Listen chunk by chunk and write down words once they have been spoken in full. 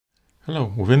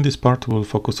Hello, within this part we'll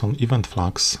focus on event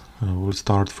flags. We'll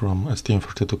start from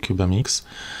STM32 CubeMX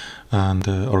and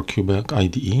or Cube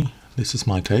IDE. This is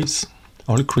my case.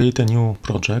 I'll create a new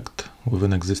project with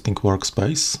an existing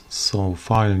workspace. So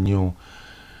file new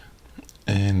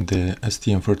and the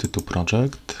STM32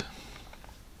 project.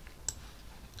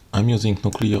 I'm using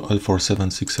Nucleo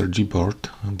L476RG board,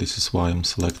 and this is why I'm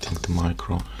selecting the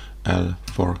micro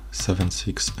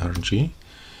L476RG.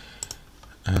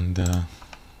 And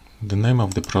the name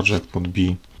of the project would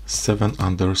be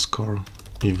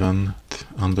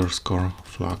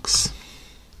 7_event_flags.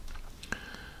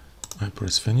 I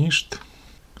press finished.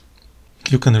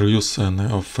 You can reuse any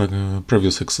of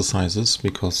previous exercises,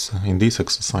 because in this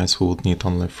exercise we would need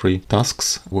only 3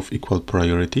 tasks with equal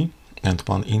priority and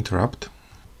 1 interrupt.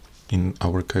 In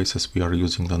our case, as we are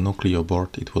using the Nucleo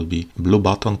board, it will be blue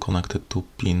button connected to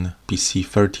pin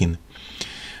PC13.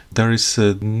 There is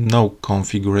no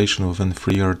configuration within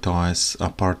FreeRTOS a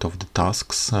part of the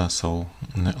tasks, so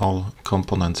all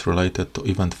components related to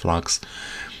event flags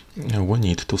we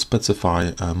need to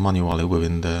specify manually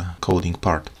within the coding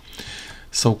part.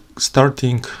 So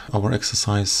starting our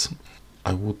exercise,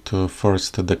 I would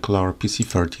first declare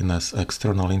PC13 as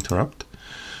external interrupt.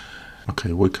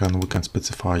 Okay, we can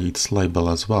specify its label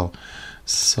as well.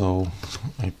 So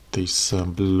it is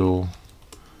blue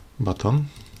button.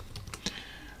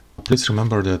 Please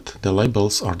remember that the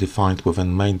labels are defined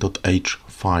within main.h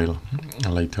file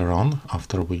later on,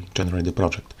 after we generate the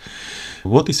project.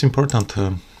 What is important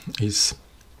is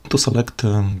to select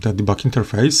the debug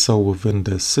interface. So within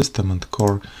the system and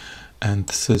core and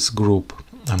sys group,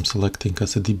 I'm selecting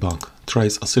as a debug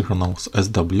trace asynchronous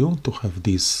SW to have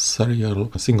this serial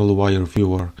single wire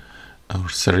viewer or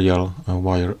serial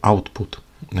wire output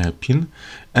pin,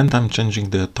 and I'm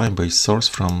changing the time-based source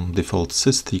from default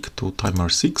systig to timer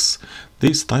 6.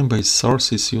 This time-based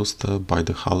source is used by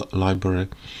the HAL library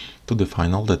to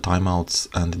define all the timeouts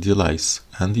and delays,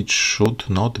 and it should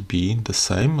not be the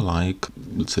same like,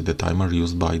 let's say, the timer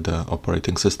used by the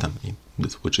operating system,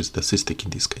 which is the systig in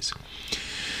this case.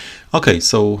 Okay,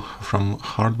 so from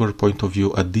hardware point of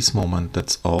view at this moment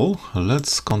that's all.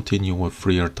 Let's continue with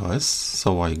FreeRTOS.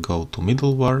 So I go to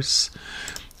middlewares,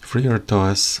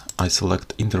 FreeRTOS, I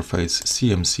select interface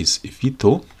CMSIS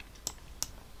V2,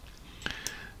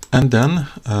 and then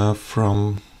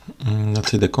from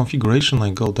let's say the configuration, I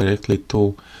go directly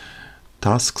to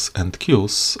tasks and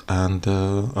queues, and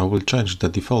I will change the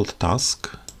default task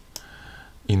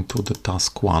into the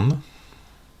task 1.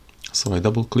 So I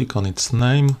double click on its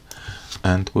name,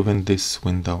 and within this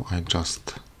window I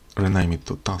just rename it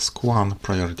to task 1,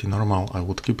 priority normal. I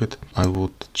would keep it. I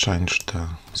would change the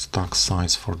stack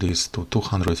size for this to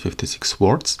 256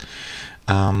 words.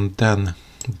 Then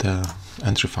the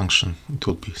entry function, it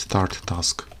will be start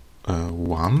task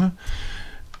 1,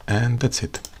 and that's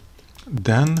it.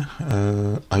 Then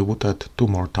I would add 2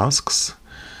 more tasks.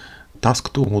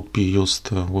 Task 2 would be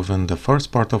used within the first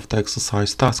part of the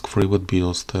exercise. Task 3 would be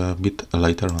used a bit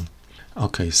later on.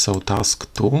 Okay, so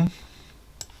task 2.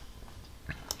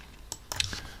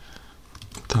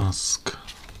 Task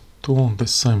 2, the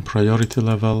same priority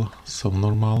level, so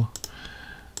normal.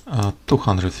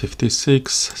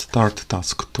 256, start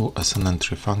task 2 as an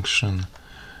entry function.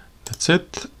 That's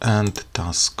it. And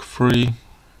task 3.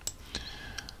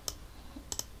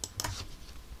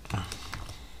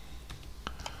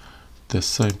 The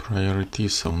same priority,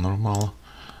 so normal,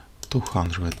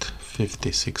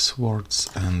 256 words,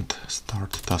 and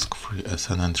start task 3 as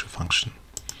an entry function.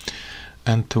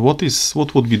 And what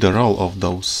would be the role of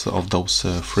those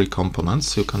 3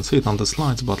 components? You can see it on the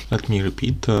slides, but let me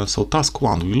repeat. So task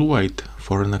 1 will wait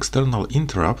for an external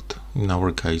interrupt. In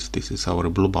our case, this is our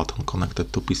blue button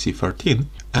connected to PC13,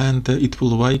 and it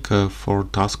will wait for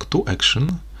task 2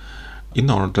 action in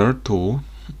order to,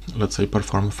 let's say,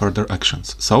 perform further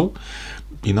actions. So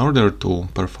in order to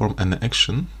perform an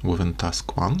action within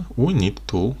task 1, we need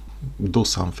to do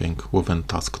something within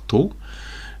task 2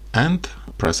 and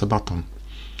press a button.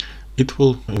 It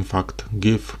will in fact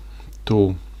give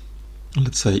 2,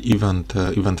 let's say, event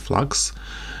flags,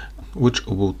 which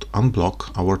would unblock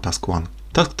our task 1.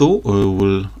 Task 2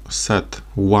 will set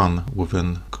 1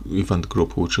 within event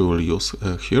group, which we will use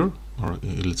here, or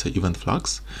let's say event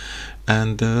flags,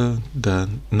 and the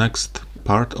next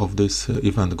part of this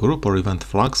event group or event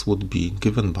flags would be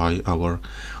given by our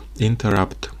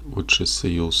interrupt, which is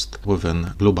used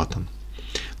within blue button.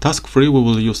 Task 3 we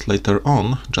will use later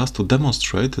on, just to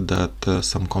demonstrate that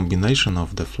some combination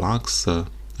of the flags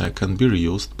can be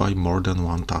reused by more than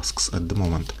 1 tasks at the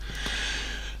moment.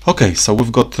 Okay, so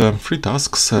we've got 3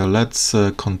 tasks. Let's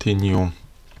continue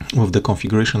with the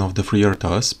configuration of the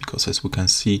FreeRTOS, because as we can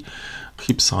see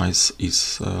heap size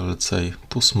is, let's say,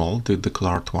 too small, the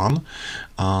declared one.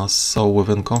 So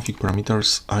within config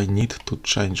parameters, I need to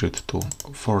change it to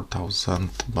 4000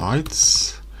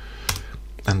 bytes.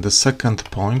 And the second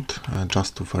point,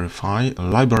 just to verify,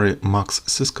 library max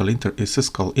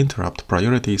syscall interrupt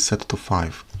priority is set to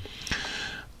 5.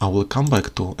 I will come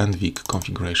back to NVIC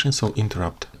configuration, so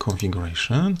interrupt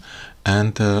configuration,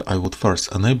 and I would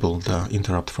first enable the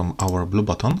interrupt from our blue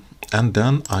button, and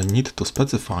then I need to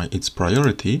specify its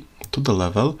priority to the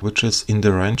level which is in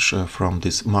the range from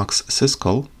this max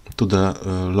syscall to the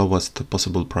lowest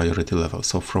possible priority level,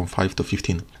 so from 5 to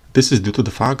 15. This is due to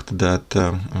the fact that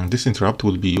this interrupt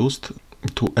will be used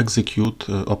to execute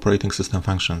operating system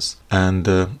functions, and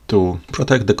to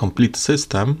protect the complete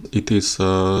system, it is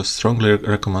strongly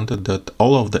recommended that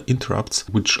all of the interrupts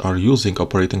which are using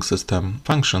operating system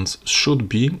functions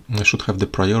should have the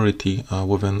priority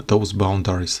within those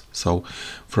boundaries, so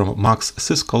from max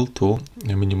syscall to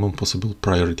a minimum possible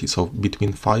priority, so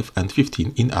between 5 and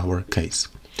 15 in our case.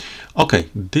 Okay,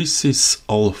 this is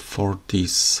all for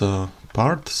this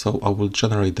part, so I will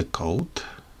generate the code.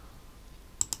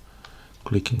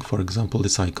 Clicking, for example,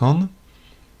 this icon,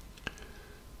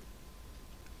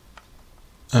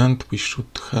 and we should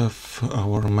have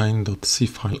our main.c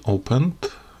file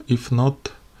opened. If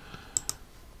not,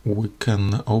 we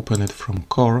can open it from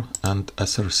core and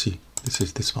src. This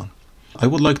is this one. I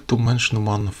would like to mention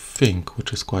one thing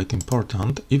which is quite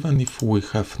important. Even if we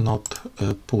have not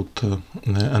put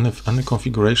any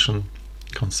configuration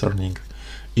concerning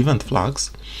event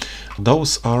flags,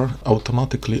 those are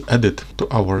automatically added to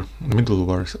our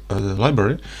middleware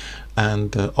library,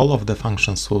 and all of the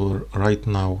functions we right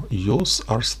now use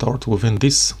are stored within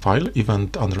this file,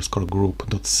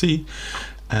 event_group.c,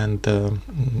 and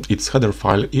its header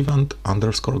file,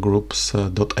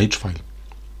 event_groups.h file.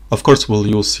 Of course, we'll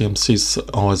use CMSIS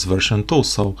OS version 2,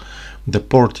 so the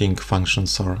porting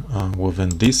functions are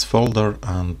within this folder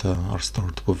and are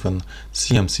stored within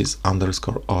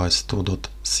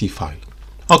CMSIS_OS2.c file.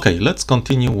 Okay, let's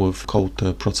continue with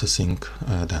code processing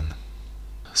then.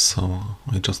 So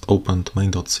I just opened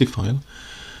main.c file.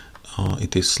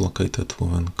 It is located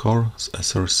within core,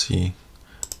 src,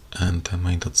 and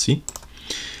main.c.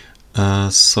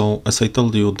 So as I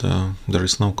told you, there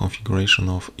is no configuration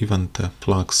of event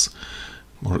flags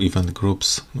or event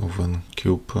groups within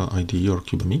Cube IDE or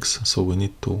CubeMX, so we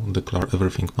need to declare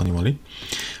everything manually.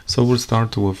 So we'll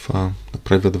start with the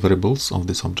private variables of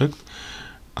this object,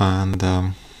 and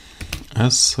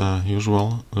as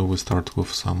usual, we start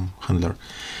with some handler.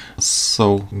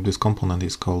 So this component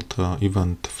is called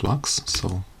event flags,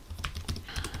 so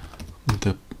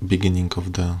the beginning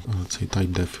of the, let's say,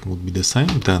 type def would be the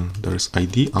same. Then there is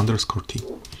ID_t,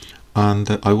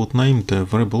 and I would name the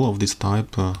variable of this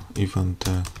type event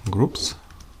groups,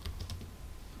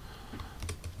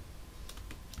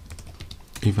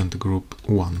 event group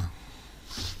 1.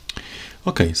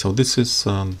 Okay, so this is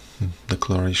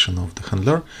declaration of the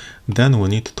handler. Then we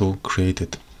need to create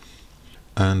it,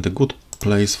 and a good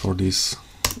place for this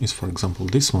is, for example,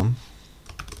 this one.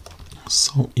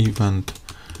 So event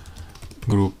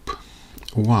group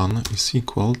 1 is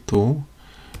equal to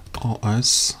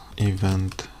OS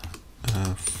event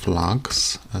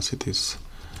flags, as it is,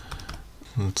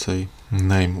 let's say,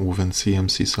 name within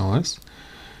CMSIS OS,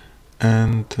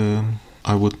 and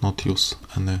I would not use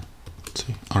any, let's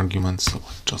say, arguments, so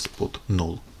I just put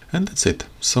null, and that's it.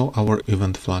 So our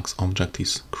event flags object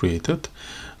is created.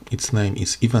 Its name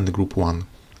is event group 1.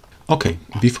 Okay,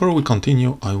 before we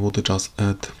continue, I would just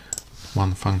add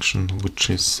one function, which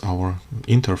is our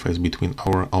interface between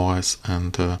our OS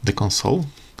and the console.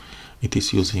 It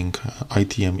is using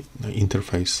ITM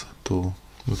interface to,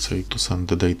 let's say, to send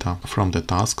the data from the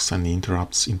tasks and the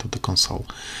interrupts into the console.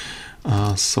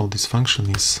 So this function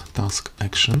is task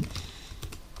action,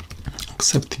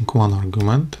 accepting one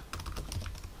argument,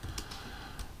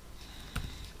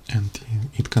 and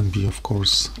it can be, of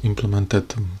course,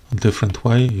 implemented a different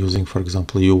way using, for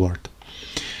example, uword.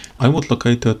 I would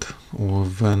locate it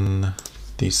within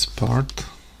this part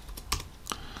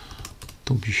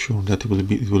to be sure that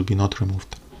it will be not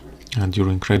removed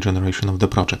during regeneration of the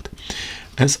project.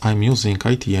 As I'm using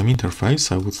ITM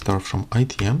interface, I would start from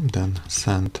ITM, then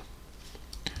send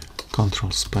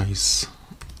control space.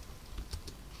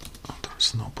 There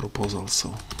is no proposal,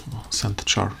 so send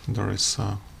char. There is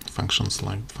function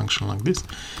like this.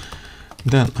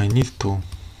 Then I need to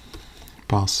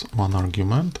pass one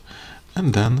argument,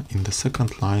 and then in the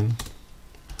second line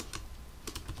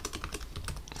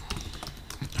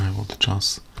I would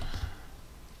just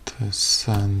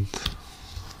send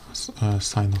a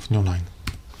sign of new line.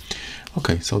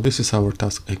 Okay, so this is our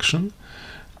task action,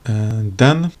 And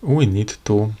then we need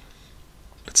to,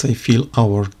 let's say, fill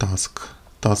our tasks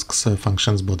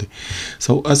functions body.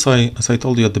 So as I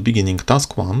told you at the beginning,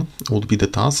 task 1 would be the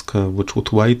task which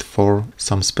would wait for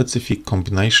some specific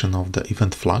combination of the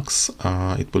event flags.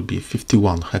 It will be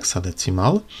 51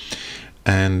 hexadecimal,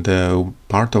 and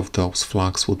part of those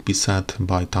flags would be set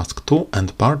by task 2,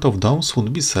 and part of those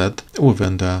would be set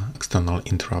within the external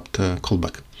interrupt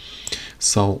callback.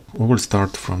 So we will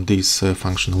start from this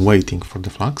function waiting for the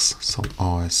flags. So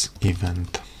OS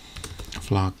event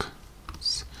flag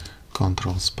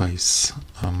control space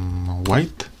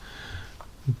wait.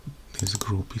 This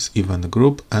group is event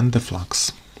group, and the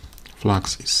flags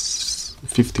is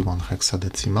 51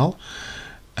 hexadecimal.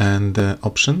 And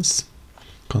options,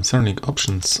 concerning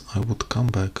options, I would come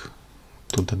back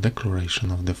to the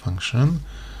declaration of the function,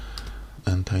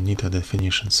 and I need a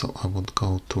definition. So I would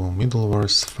go to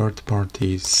middlewares, third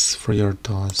parties,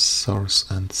 FreeRTOS, source,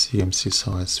 and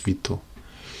CMCSOS v2.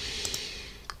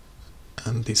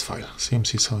 And this file,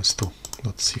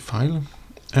 cmcsos2.c file,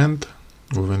 and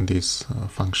within this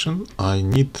function I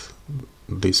need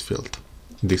this field,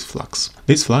 these flags.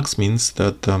 These flags means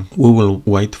that we will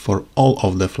wait for all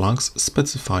of the flags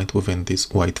specified within this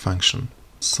wait function.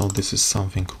 So this is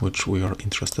something which we are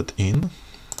interested in.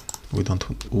 We don't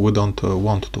want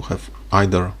to have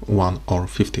either 1 or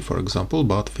 50, for example,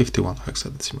 but 51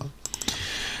 hexadecimal.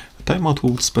 Timeout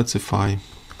will specify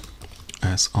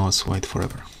as OS wait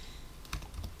forever.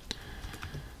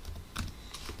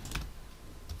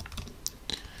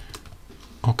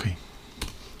 Okay.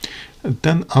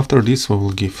 Then after this we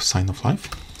will give sign of life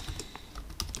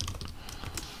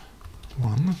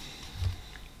 1,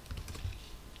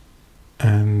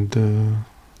 and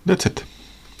that's it.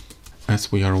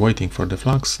 As we are waiting for the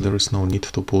flags, there is no need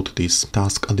to put this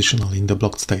task additionally in the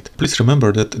blocked state. Please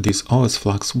remember that this OS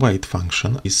flags wait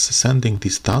function is sending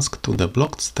this task to the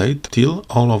blocked state till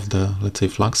all of the, let's say,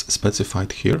 flags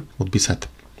specified here would be set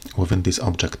within this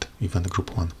object, event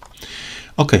group 1.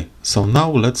 Okay, so now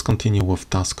let's continue with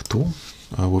task 2.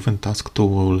 Within task 2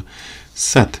 we will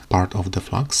set part of the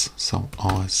flags. So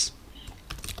OS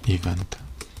event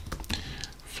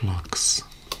flags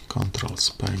control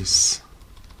space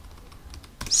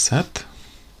set,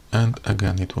 and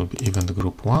again it will be event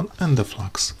group 1 and the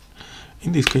flags.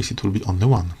 In this case it will be only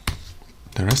 1.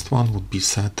 The rest one would be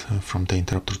set from the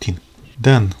interrupt routine.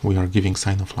 Then we are giving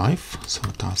sign of life, so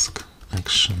task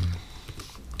action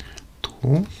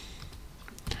 2,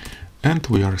 and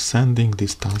we are sending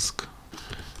this task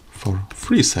for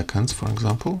 3 seconds, for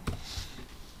example,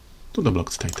 to the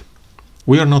blocked state.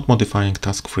 We are not modifying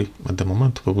task 3 at the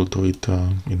moment. We will do it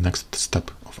in next step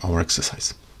of our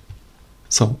exercise.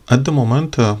 So at the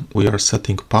moment we are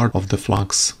setting part of the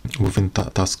flags within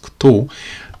task 2,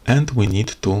 and we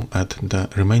need to add the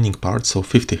remaining part, so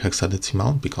 50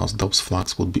 hexadecimal, because those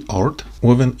flags would be ORed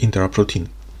within interrupt routine.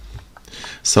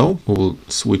 So we will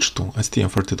switch to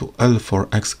STM32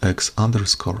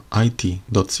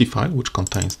 L4XX_IT.c file, which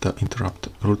contains the interrupt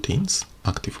routines,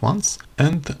 active ones,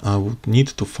 and I would need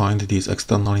to find this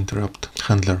external interrupt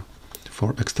handler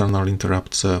for external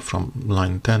interrupts from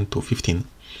line 10 to 15.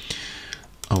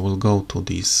 I will go to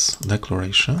this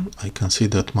declaration. I can see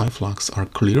that my flags are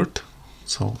cleared,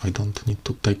 so I don't need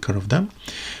to take care of them.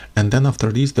 And then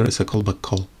after this there is a callback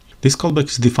call. This callback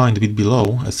is defined a bit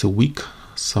below as a weak,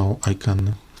 so I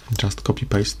can just copy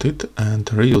paste it and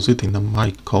reuse it in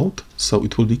my code, so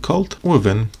it will be called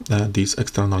within this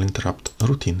external interrupt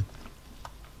routine.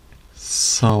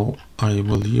 So I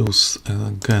will use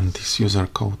again this user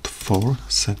code 4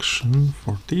 section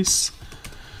for this,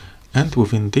 and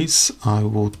within this I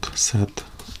would set,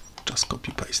 just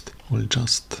copy paste, we'll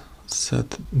just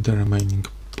set the remaining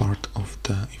part of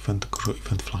the event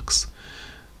flags,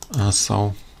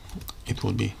 so it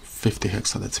will be 50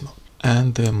 hexadecimal,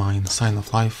 and my sign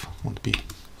of life would be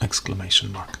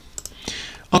exclamation mark.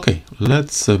 Okay,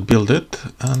 let's build it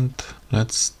and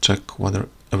let's check whether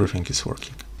everything is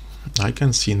working. I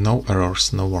can see no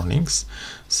errors, no warnings,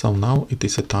 so now it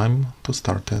is a time to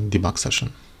start a debug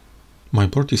session. My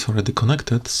board is already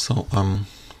connected, so I'm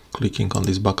clicking on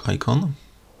this back icon.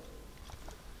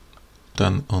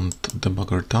 Then on the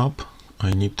debugger tab,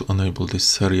 I need to enable this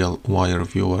serial wire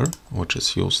viewer, which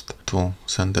is used to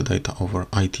send the data over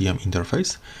ITM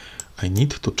interface. I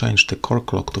need to change the core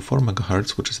clock to 4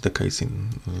 MHz, which is the case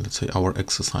in, let's say, our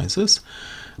exercises,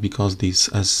 because this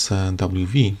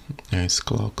SWV is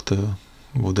clocked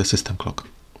with the system clock.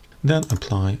 Then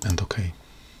apply and OK.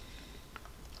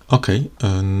 Okay,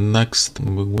 next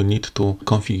we need to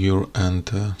configure and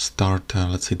start,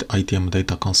 let's say, the ITM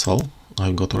data console.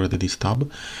 I've got already this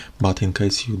tab, but in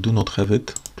case you do not have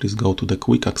it, please go to the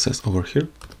quick access over here.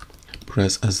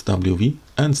 press SWV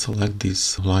and select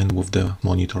this line with the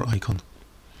monitor icon.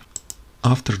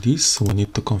 After this, we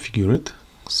need to configure it.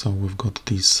 So we've got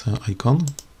this icon.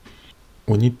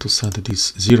 We need to set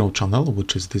this 0 channel,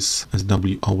 which is this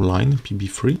SWO line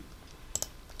PB3,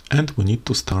 and we need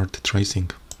to start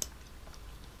tracing.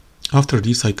 After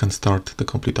this, I can start the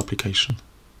complete application.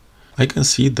 I can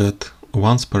see that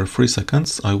once per 3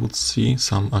 seconds I would see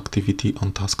some activity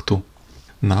on task 2.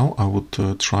 Now I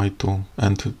would try to,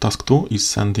 and task 2 is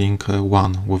sending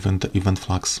 1 within the event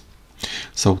flags.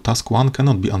 So task 1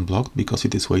 cannot be unblocked because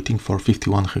it is waiting for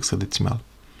 51 hexadecimal.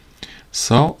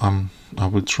 So I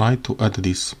will try to add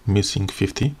this missing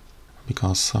 50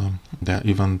 because the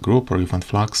event group or event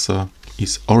flags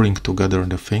is ORing together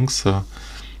the things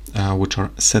which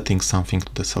are setting something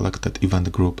to the selected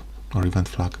event group or event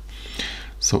flag.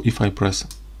 So if I press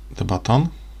the button,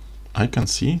 I can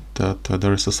see that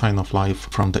there is a sign of life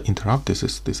from the interrupt. This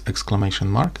is this exclamation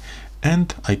mark,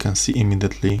 and I can see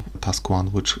immediately task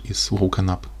 1 which is woken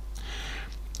up.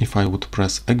 If I would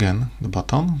press again the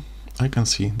button, I can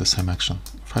see the same action.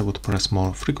 If I would press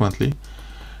more frequently,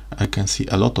 I can see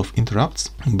a lot of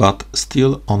interrupts, but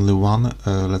still only one,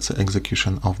 let's say,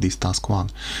 execution of this task 1.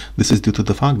 This is due to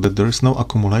the fact that there is no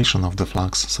accumulation of the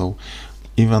flags. So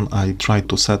even I try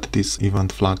to set these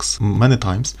event flags many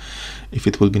times, if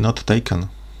it will be not taken,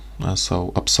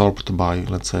 so absorbed by,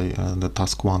 let's say, the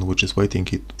task 1 which is waiting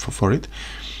for it,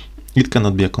 it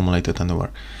cannot be accumulated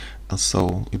anywhere.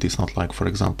 So it is not like, for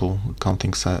example,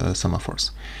 counting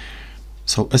semaphores.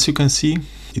 So as you can see,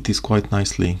 it is quite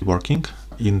nicely working.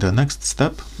 In the next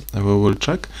step, we will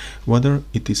check whether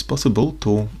it is possible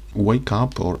to wake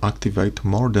up or activate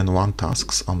more than one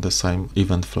tasks on the same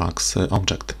event flags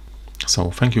object.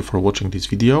 So thank you for watching this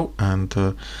video,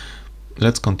 and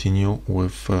let's continue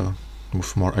with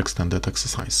more extended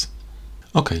exercise.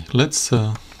 Okay, let's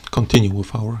continue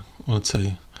with our, let's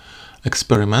say,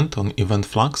 experiment on event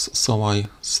flags. So I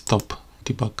stop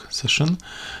debug session,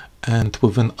 and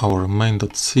within our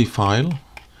main.c file,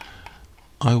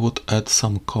 I would add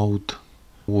some code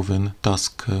within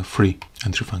task 3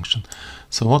 entry function.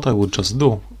 So what I would just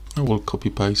do, I will copy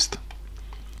paste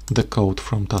the code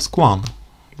from task 1,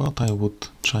 but I would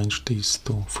change this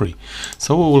to 3.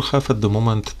 So we will have at the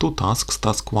moment 2 tasks,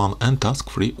 task 1 and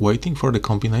task 3, waiting for the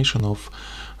combination of,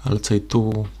 let's say,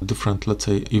 2 different, let's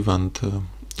say,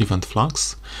 event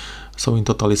flags. So in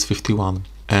total is 51,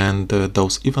 and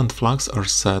those event flags are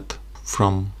set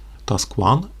from task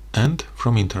 1 and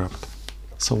from interrupt.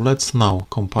 So let's now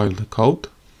compile the code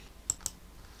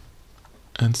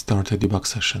and start a debug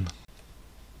session.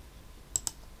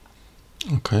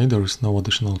 Okay, there is no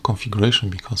additional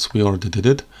configuration because we already did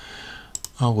it.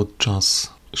 I would just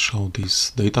show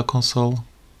this data console.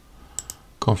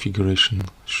 Configuration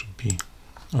should be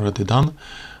already done.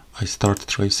 I start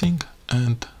tracing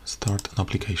and start an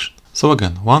application. So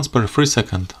again, once per 3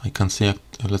 seconds I can see,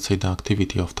 let's say, the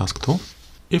activity of task 2.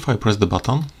 If I press the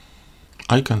button,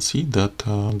 I can see that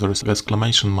there is an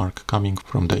exclamation mark coming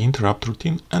from the interrupt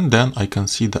routine, and then I can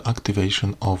see the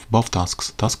activation of both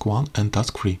tasks, task 1 and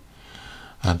task 3.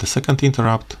 The second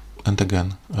interrupt, and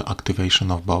again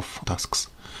activation of both tasks.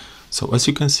 So as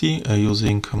you can see,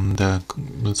 using the,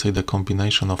 let's say, the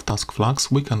combination of task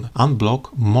flags, we can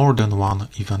unblock more than one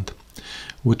event,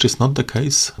 which is not the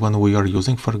case when we are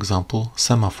using, for example,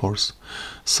 semaphores.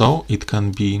 So it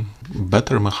can be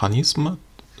better mechanism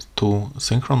to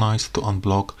synchronize, to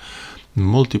unblock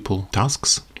multiple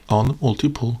tasks on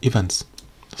multiple events.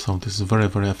 So this is a very,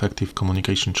 very effective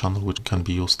communication channel which can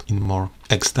be used in more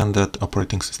extended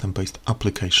operating system based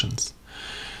applications.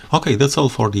 Okay, that's all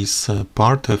for this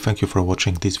part. Thank you for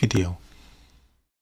watching this video.